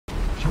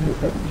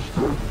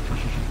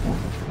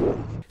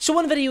So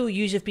one video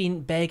you've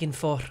been begging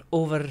for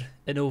over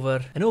and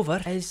over and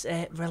over is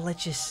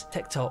religious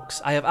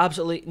TikToks. I have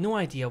absolutely no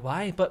idea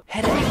why, but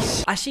here it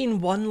is. I seen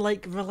one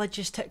like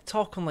religious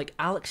TikTok on like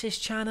Alex's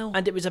channel,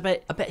 and it was a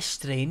bit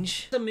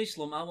strange. As a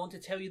Muslim, I want to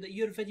tell you that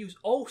your videos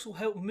also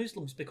help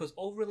Muslims because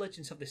all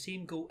religions have the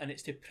same goal, and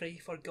it's to pray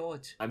for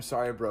God. I'm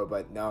sorry, bro,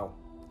 but no,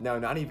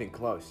 not even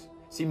close.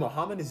 See,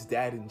 Muhammad is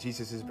dead and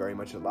Jesus is very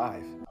much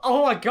alive.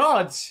 Oh my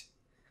God!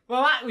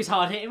 Well, that was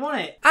hard hitting,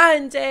 wasn't it?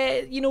 And,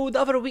 you know, the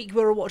other week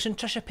we were watching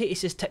Trisha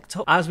Paytas'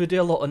 TikTok, as we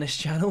do a lot on this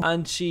channel,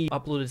 and she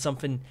uploaded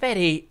something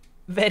very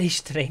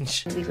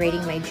strange. I'll be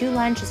rating my Jew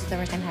lunch. This is the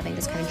first time having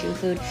this kind of Jew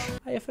food.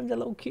 I found a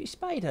little cute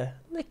spider.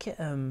 Look at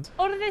him.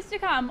 All of this to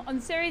come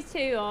on series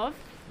 2 of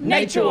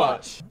Nature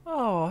Watch.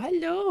 Oh,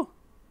 hello.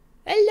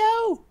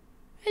 Hello.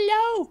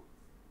 Hello.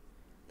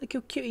 Look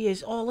how cute he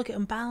is. Oh, look at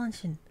him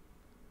balancing.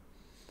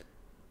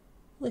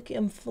 Look at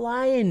him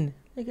flying.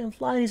 Look at him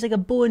flying. He's like a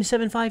Boeing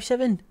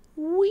 757.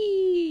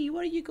 Wee!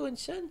 Where are you going,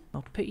 son?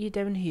 I'll put you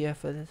down here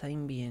for the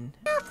time being.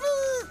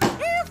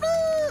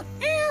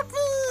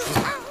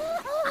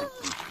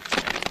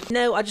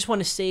 Now, I just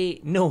want to say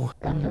no.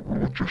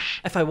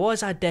 If I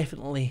was, I'd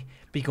definitely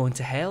be going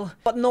to hell.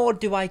 But nor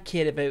do I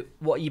care about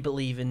what you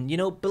believe in. You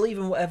know, believe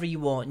in whatever you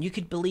want. You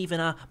could believe in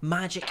a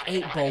magic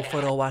 8-ball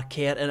for all I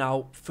care, and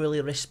I'll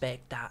fully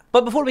respect that.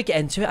 But before we get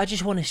into it, I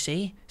just want to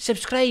say,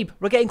 subscribe.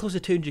 We're getting close to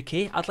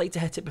 200k. I'd like to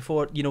hit it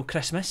before, you know,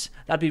 Christmas.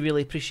 That'd be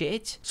really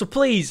appreciated. So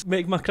please,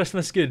 make my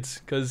Christmas good,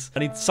 because I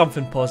need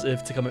something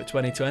positive to come out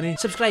 2020.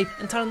 Subscribe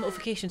and turn on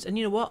notifications, and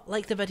you know what?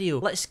 Like the video.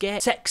 Let's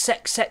get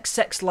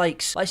 6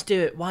 likes. Let's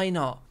do it. Why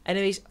not?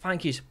 Anyways,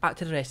 thank yous. Back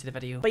to the rest of the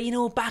video. But you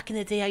know, back in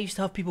the day, I used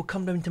to have people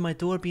come down to my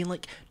door being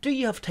like, do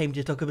you have time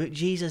to talk about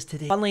Jesus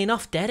today? Funnily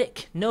enough,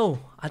 Derek, no.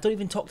 I don't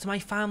even talk to my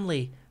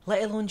family,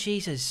 let alone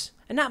Jesus.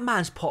 And that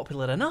man's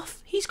popular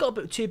enough. He's got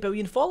about 2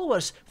 billion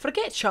followers.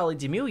 Forget Charlie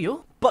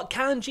D'Amelio. But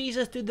can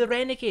Jesus do the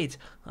renegade?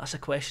 That's a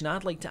question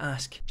I'd like to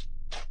ask.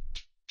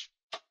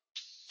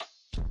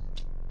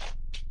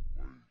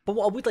 But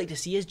what I would like to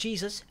see is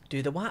Jesus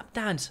do the WAP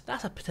dance.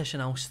 That's a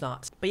petition I'll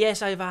start. But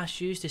yes, I've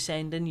asked you to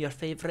send in your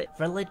favourite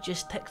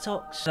religious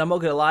TikToks. And I'm not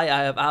going to lie,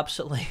 I have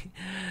absolutely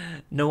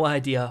no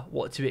idea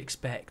what to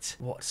expect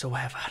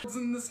whatsoever.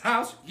 In this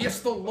house, yes,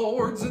 the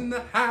Lord's in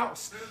the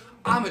house.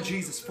 I'm a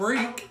Jesus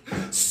freak.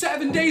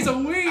 7 days a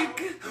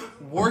week.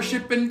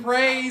 Worship and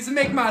praise and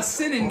make my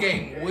sinning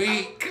game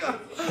weak.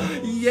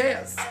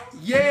 Yes.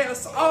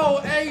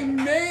 Oh,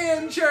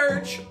 amen,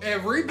 church.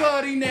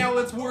 Everybody now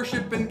let's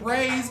worship and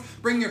praise.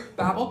 Bring your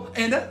Bible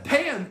and a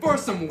pen for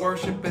some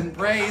worship and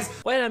praise.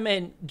 When I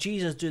meant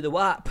Jesus do the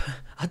WAP,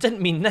 I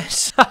didn't mean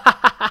this.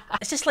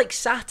 Is this like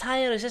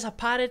satire? Is this a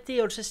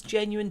parody? Or is this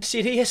genuine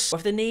serious?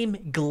 With the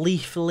name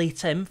Gleefully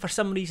Tim, for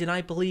some reason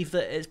I believe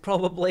that it's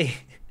probably...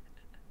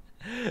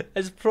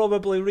 it's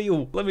probably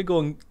real. Let me go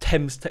on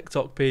Tim's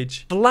TikTok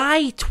page.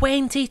 Fly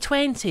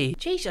 2020.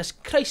 Jesus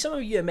Christ, some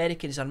of you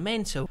Americans are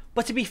mental.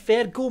 But to be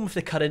fair, going with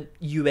the current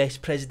US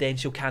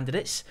presidential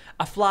candidates,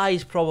 a fly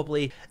is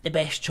probably the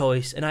best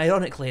choice. And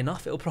ironically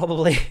enough, it'll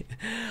probably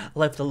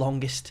live the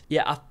longest.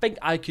 Yeah, I think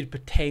I could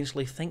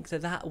potentially think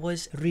that that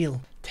was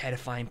real.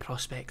 Terrifying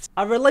prospect.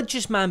 A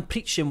religious man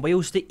preaching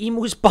whilst the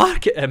emos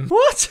bark at him.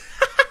 What?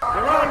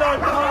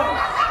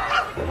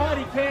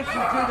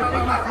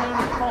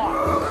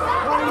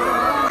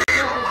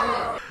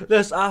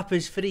 This app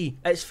is free.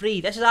 It's free.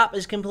 This app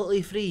is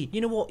completely free.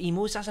 You know what,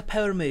 emos? That's a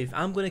power move.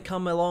 I'm going to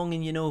come along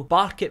and, you know,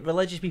 bark at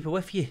religious people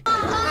with you.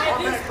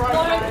 This bloke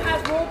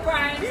has more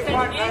brands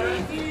than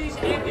any views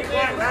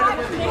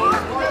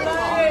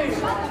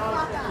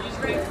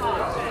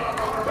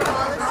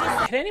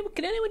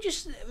Can anyone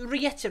just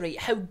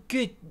reiterate how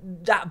good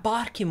that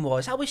barking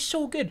was? That was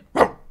so good.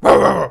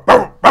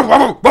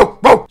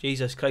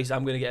 Jesus Christ,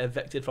 I'm going to get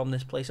evicted from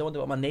this place. I wonder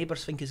what my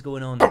neighbours think is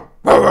going on.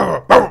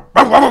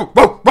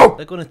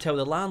 They're going to tell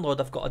the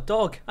landlord I've got a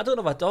dog. I don't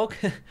have a dog.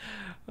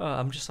 Oh,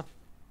 I'm just a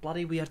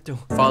bloody weirdo.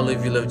 Follow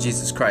if you love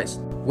Jesus Christ.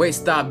 Wait,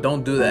 stop,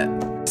 don't do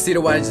that. See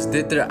what I just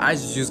did there? I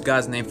just used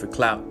God's name for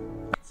clout.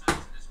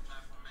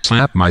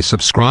 Slap my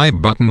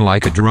subscribe button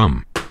like a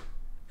drum.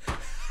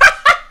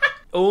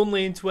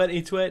 Only in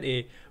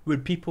 2020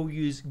 would people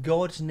use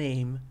God's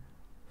name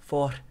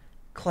for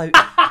clout.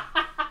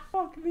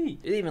 Fuck me.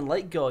 You don't even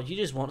like God, you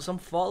just want some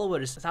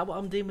followers. Is that what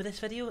I'm doing with this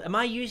video? Am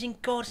I using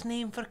God's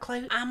name for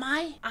clout? Am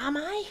I?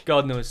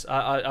 God knows,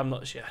 I'm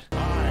not sure.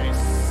 I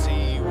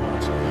see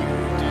what you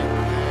did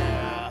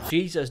there.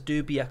 Jesus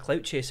do be a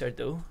clout chaser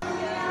though.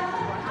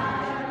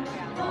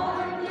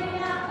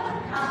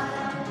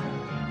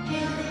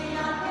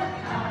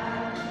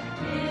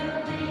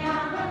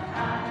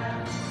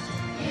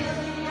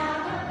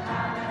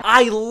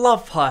 I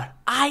love her.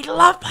 I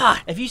love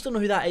her. If you still know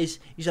who that is,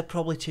 you're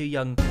probably too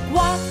young.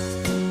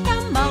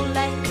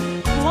 Guacamole,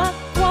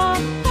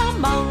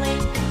 guacamole,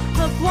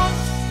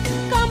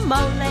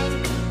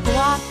 guacamole,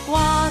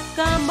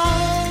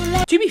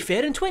 guacamole. 2 be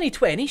fair, in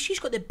 2020, she's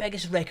got the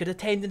biggest record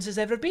attendance has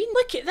ever been.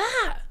 Look at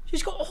that.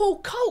 She's got a whole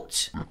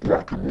cult.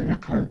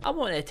 I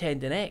want to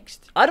attend the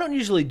next. I don't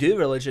usually do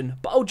religion,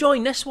 but I'll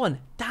join this one.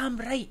 Damn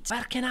right.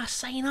 Where can I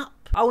sign up?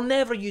 I'll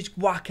never use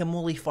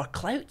guacamole for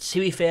clout. To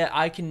be fair,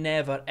 I can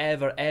never,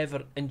 ever,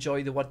 ever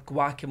enjoy the word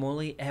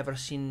guacamole ever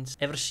since.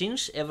 Why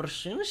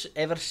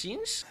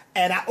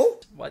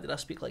did I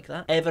speak like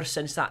that? Ever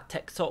since that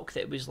TikTok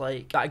that was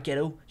like that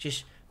girl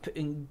just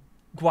putting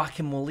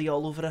guacamole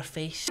all over her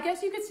face. I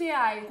guess you could say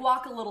I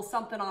guac a little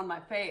something on my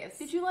face.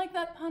 Did you like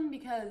that pun?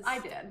 Because I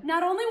did.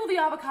 Not only will the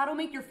avocado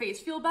make your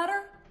face feel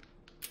better,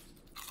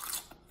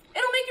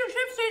 it'll make your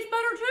chips taste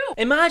better too.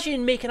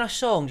 Imagine making a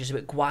song just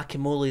about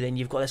guacamole, then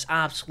you've got this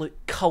absolute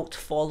cult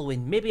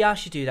following. Maybe I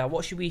should do that.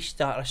 What should we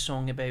start a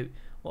song about?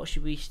 What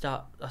should we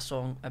start a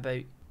song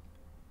about?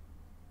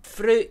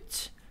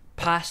 Fruit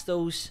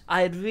pastels.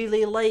 I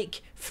really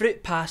like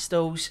fruit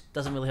pastels.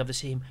 Doesn't really have the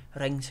same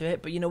ring to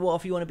it, but you know what?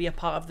 If you want to be a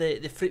part of the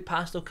fruit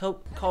pastel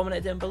cult, comment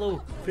it down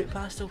below. Fruit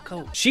pastel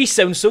cult. She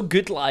sounds so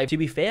good live. To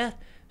be fair,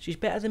 she's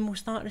better than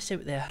most artists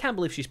out there. Can't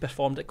believe she's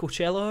performed at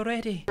Coachella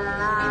already.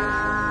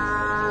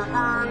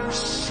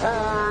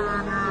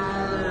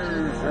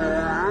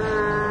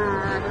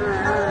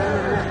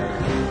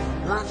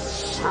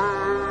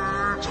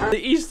 The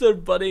Easter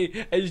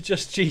Bunny is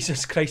just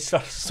Jesus Christ's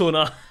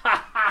persona.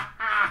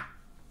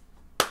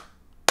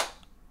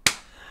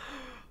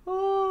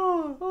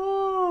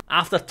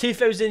 After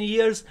 2,000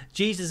 years,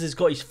 Jesus has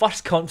got his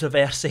first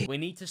controversy. We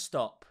need to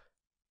stop.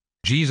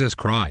 Jesus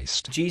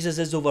Christ. Jesus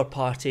is over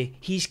party.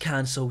 He's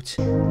cancelled.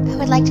 I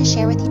would like to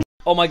share with you.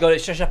 Oh my god,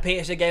 it's Trisha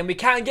Paytas again. We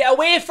can't get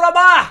away from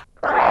her!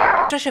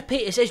 Trisha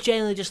Paytas is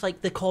generally just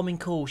like the common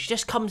cold. She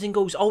just comes and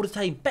goes all the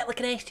time. Bit like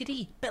an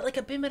STD. Bit like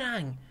a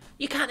boomerang.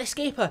 You can't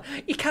escape her.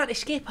 You can't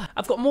escape her.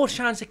 I've got more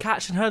chance of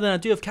catching her than I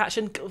do of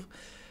catching...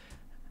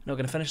 Not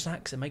gonna finish that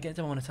because it might get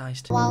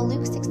demonetized. While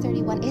Luke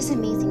 6:31 is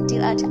amazing, do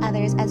unto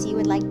others as you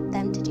would like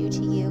them to do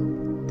to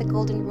you, the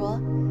golden rule,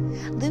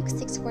 Luke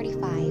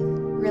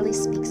 6:45 really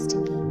speaks to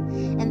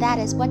me, and that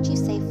is what you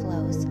say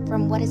flows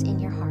from what is in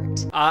your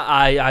heart.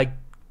 I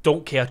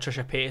don't care,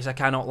 Trisha Paytas, I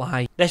cannot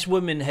lie. This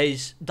woman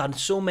has done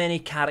so many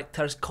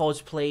characters,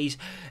 cosplays,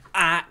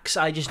 acts,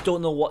 I just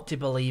don't know what to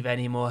believe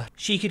anymore.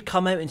 She could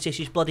come out and say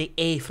she's bloody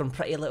A from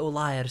Pretty Little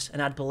Liars,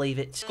 and I'd believe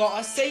it. Got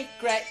a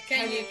secret,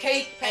 can you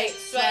keep it?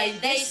 Say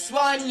this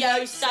one,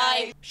 you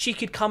say. She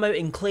could come out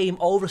and claim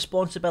all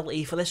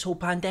responsibility for this whole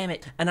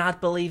pandemic, and I'd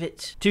believe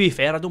it. To be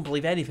fair, I don't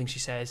believe anything she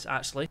says,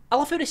 actually. I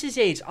love how this is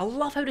aged. I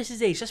love how this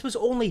is aged. This was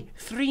only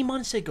 3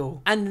 months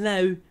ago, and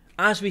now,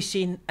 as we've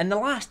seen in the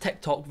last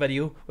TikTok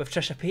video with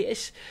Trisha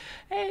Paytas,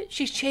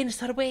 she's changed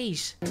her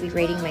ways. I'll be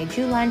rating my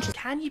Jew lunch.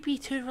 Can you be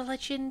two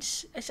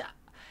religions? Is that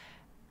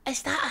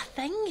a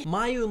thing?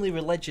 My only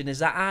religion is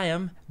that I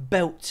am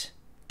built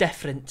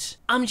different.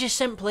 I'm just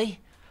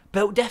simply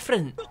built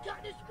different. Look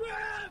at the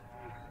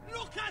script!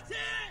 Look at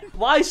it!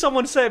 Why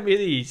someone sent me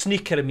these?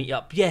 Sneaker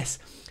meetup, yes.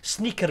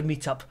 Sneaker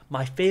meetup,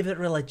 my favourite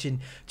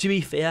religion. To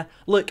be fair,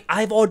 look,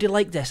 I've already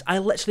liked this. I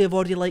literally have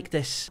already liked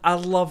this. I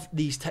love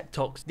these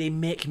TikToks. They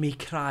make me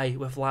cry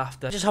with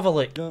laughter. Just have a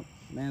look.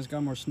 Man's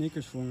got more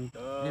sneakers for me.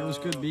 It was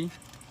good, B.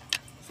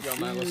 Yo,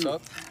 man, what's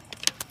up?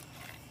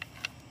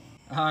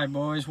 Hi,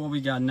 boys. What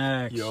we got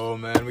next? Yo,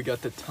 man, we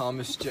got the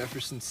Thomas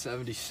Jefferson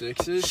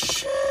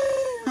 76s.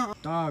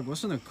 Dog,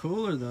 what's in the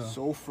cooler, though?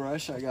 So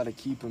fresh, I gotta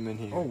keep them in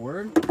here. Oh,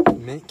 word?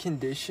 Mint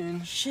condition,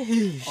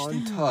 Sheesh,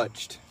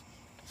 untouched.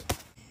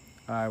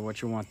 Alright,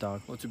 what you want,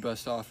 dog? What's your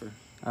best offer?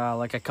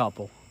 Like a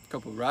couple.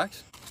 Couple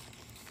racks?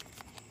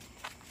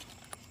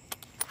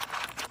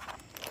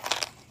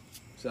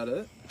 Is that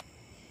it?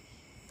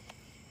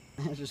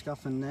 I just got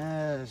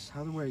finesse.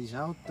 How to wear these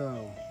out,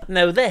 though?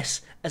 Now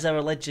this is a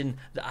religion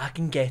that I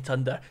can get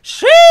under.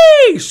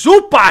 Sheesh!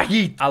 Super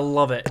heat! I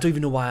love it. I don't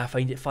even know why I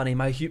find it funny.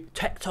 My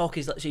TikTok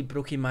is literally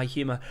broken my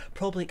humour.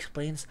 Probably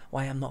explains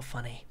why I'm not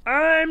funny.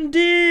 I'm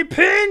deep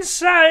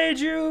inside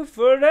you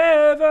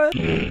forever.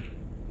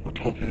 We're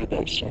talking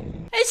about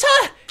someone. It's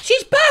her!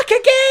 She's back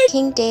again!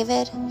 King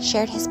David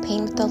shared his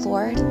pain with the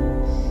Lord,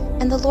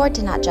 and the Lord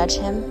did not judge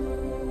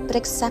him, but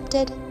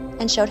accepted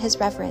and showed his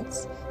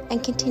reverence,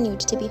 and continued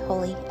to be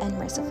holy and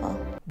merciful.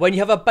 When you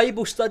have a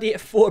Bible study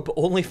at 4 but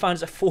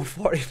OnlyFans at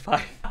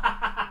 4:45.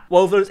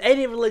 Well, if there's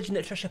any religion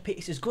that Trisha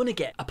Paytas is going to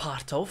get a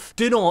part of,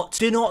 do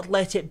not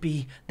let it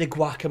be the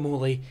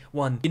guacamole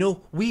one. You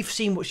know, we've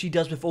seen what she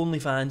does with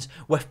OnlyFans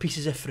with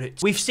pieces of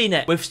fruit. We've seen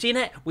it.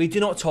 We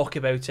do not talk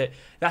about it.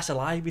 That's a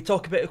lie. We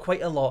talk about it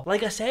quite a lot.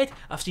 Like I said,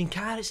 I've seen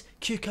carrots,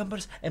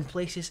 cucumbers in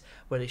places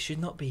where it should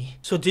not be.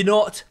 So do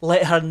not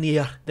let her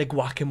near the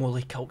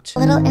guacamole cult. A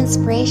little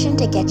inspiration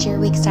to get your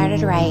week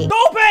started right.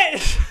 Stop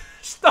it!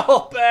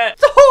 Stop it!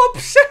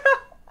 Stop!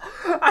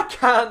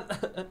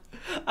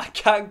 I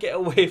can't get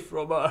away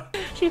from her.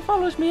 She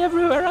follows me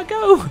everywhere I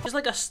go. She's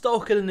like a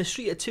stalker in the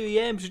street at 2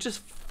 AM. She just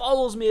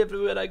follows me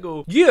everywhere I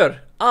go.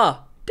 You're a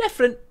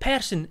different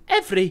person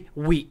every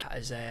week. That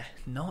is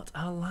not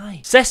a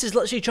lie. Sis is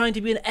literally trying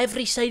to be on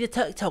every side of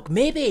TikTok.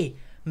 Maybe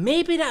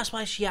Maybe that's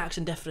why she acts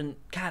in different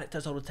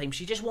characters all the time.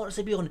 She just wants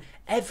to be on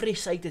every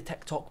side of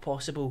TikTok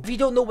possible. If you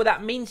don't know what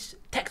that means,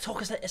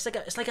 TikTok is it's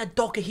like a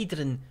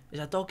decahedron. Is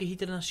a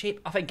decahedron a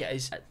shape? I think it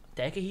is.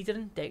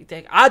 Decahedron?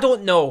 I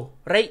don't know,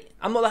 right?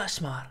 I'm not that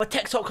smart. But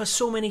TikTok has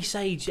so many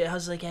sides. It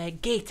has like a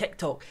gay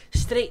TikTok,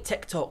 straight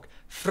TikTok,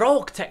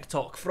 frog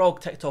TikTok.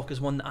 Frog TikTok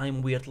is one that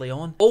I'm weirdly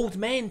on. Old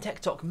men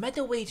TikTok,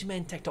 middle-aged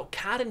men TikTok,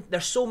 Karen.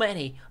 There's so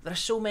many. There's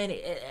so many.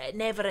 It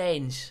never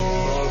ends.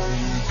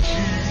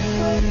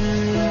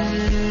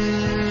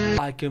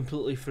 I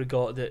completely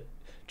forgot that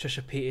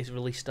Trisha Paytas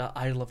released that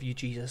I Love You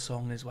Jesus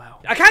song as well.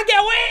 I can't get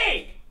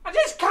away! I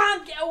just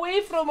can't get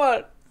away from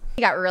her!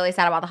 I got really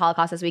sad about the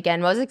Holocaust this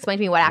weekend. Moses explained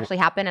to me what actually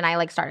happened and I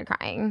like started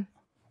crying.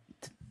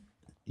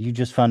 You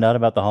just found out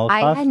about the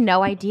Holocaust? I had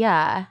no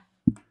idea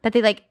that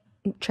they like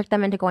tricked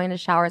them into going into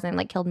showers and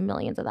like killed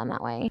millions of them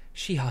that way.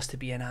 She has to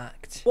be an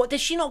act. What, did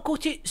she not go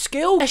to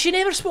school? Has she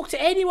never spoke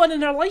to anyone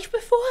in her life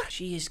before?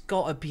 She has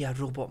got to be a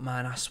robot,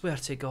 man, I swear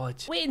to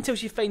God. Wait until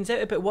she finds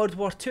out about World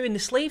War II and the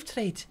slave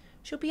trade.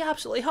 She'll be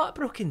absolutely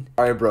heartbroken.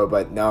 Sorry, bro,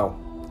 but no.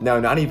 No,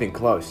 not even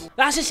close.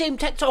 That's the same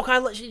TikTok I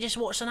literally just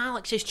watched on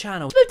Alex's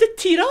channel. He's about to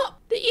tear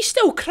up. He's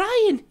still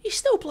crying. He's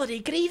still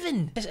bloody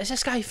grieving. Is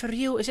this guy for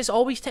real? Is this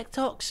always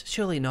TikToks?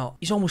 Surely not.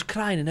 He's almost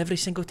crying in every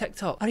single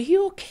TikTok. Are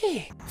you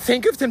okay?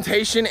 Think of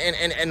temptation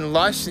and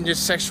lust and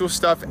just sexual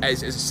stuff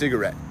as a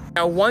cigarette.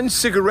 Now, one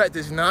cigarette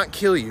does not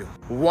kill you.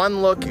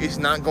 One look is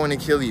not going to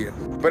kill you.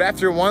 But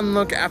after one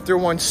look, after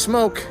one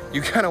smoke,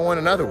 you kind of want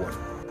another one.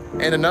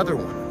 And another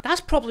one.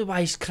 That's probably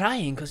why he's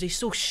crying, because he's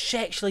so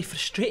sexually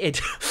frustrated.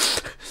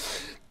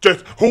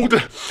 Just hold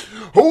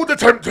the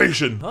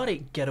temptation.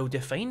 Alright, girl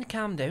defined,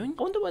 calm down.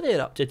 I wonder what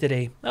they're up to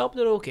today. I hope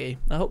they're okay.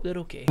 I hope they're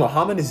okay.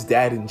 Muhammad is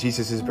dead and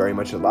Jesus is very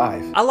much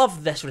alive. I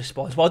love this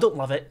response. Well, I don't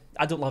love it.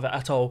 I don't love it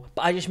at all.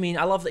 But I just mean,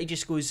 I love that he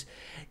just goes,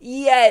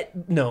 yeah,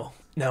 no.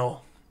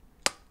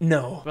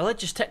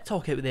 Religious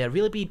TikTok out there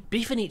really be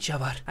beefing each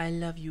other. I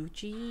love you,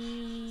 Jesus.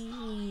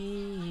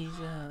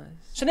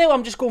 So now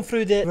I'm just going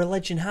through the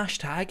religion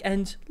hashtag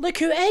and look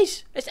who it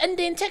is. It's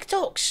Indian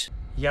TikToks.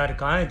 यार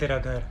कहाँ है तेरा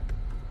घर?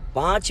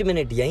 5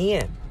 minute यही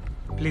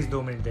हैं. Please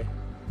 2 minute दे.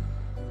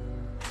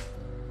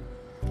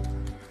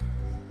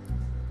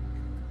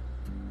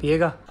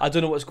 पिएगा? I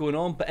don't know what's going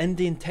on, but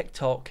Indian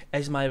TikTok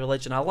is my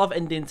religion. I love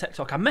Indian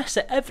TikTok. I miss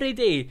it every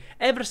day,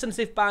 ever since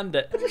they've banned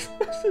it. I just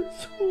miss it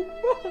so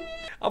much.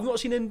 I've not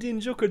seen Indian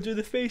Joker do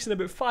the face in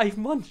about 5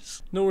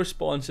 months. No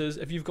responses.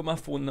 If you've got my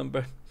phone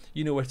number,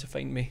 you know where to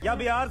find me. या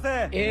बिहार से?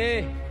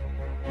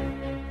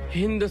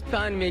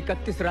 हिंदुस्तान में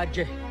 31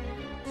 राज्य,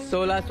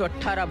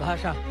 1618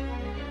 भाषा,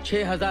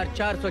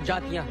 6400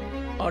 जातियां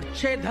और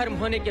 6 धर्म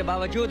होने के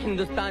बावजूद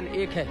हिंदुस्तान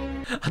एक है.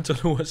 I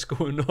don't know what's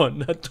going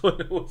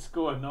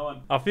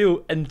on. I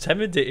feel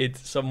intimidated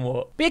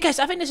somewhat. But yeah, guys,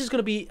 I think this is going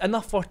to be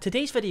enough for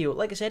today's video.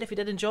 Like I said, if you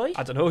did enjoy,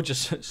 I don't know,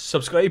 just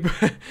subscribe.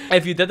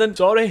 If you didn't,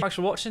 sorry. Thanks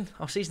for watching.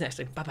 I'll see you next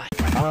time. Bye bye.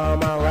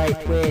 I'm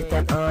alright with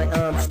and I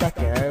am stuck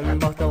in,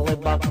 but the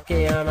lid back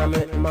and I'm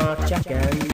in my check-in.